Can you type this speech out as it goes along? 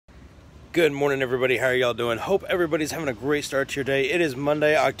Good morning, everybody. How are y'all doing? Hope everybody's having a great start to your day. It is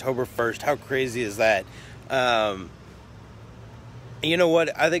Monday, October 1st. How crazy is that? You know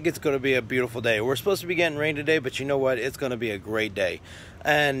what? I think it's going to be a beautiful day. We're supposed to be getting rain today, but you know what? It's going to be a great day.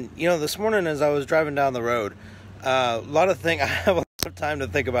 And, this morning as I was driving down the road, I have a lot of time to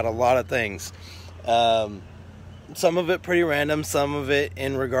think about a lot of things. Some of it pretty random, some of it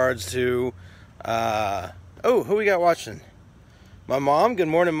in regards to, who we got watching? My mom. Good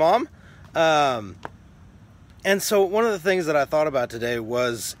morning, Mom. And so one of the things that I thought about today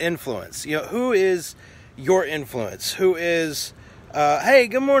was influence. Who is your influence? Who is, hey,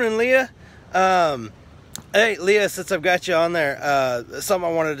 good morning, Leah. Hey, Leah, since I've got you on there, something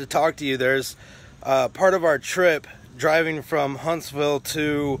I wanted to talk to you. There's, part of our trip driving from Huntsville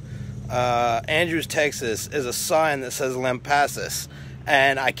to, Andrews, Texas is a sign that says Lampasas.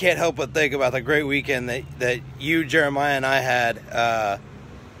 And I can't help but think about the great weekend that you, Jeremiah, and I had,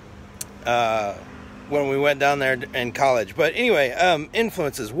 when we went down there in college. But anyway,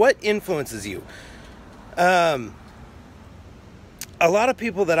 influences. What influences you? A lot of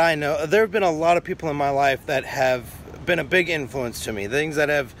people that I know, there have been a lot of people in my life that have been a big influence to me. Things that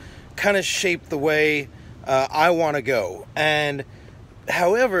have kind of shaped the way I want to go. And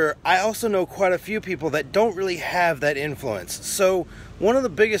however, I also know quite a few people that don't really have that influence. So one of the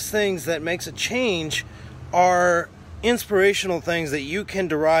biggest things that makes a change are inspirational things that you can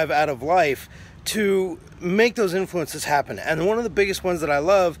derive out of life to make those influences happen. And one of the biggest ones that I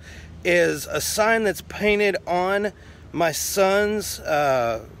love is a sign that's painted on my son's,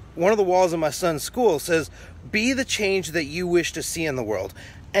 one of the walls of my son's school says, "Be the change that you wish to see in the world."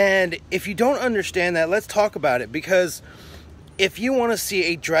 And if you don't understand that, let's talk about it, because if you want to see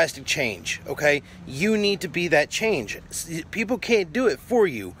a drastic change, okay, you need to be that change. People can't do it for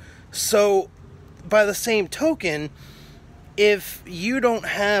you. So by the same token, if you don't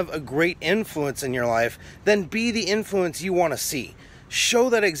have a great influence in your life, then be the influence you want to see.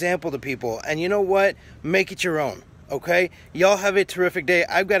 Show that example to people, and you know what? Make it your own, okay? Y'all have a terrific day.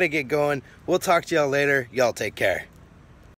 I've got to get going. We'll talk to y'all later. Y'all take care.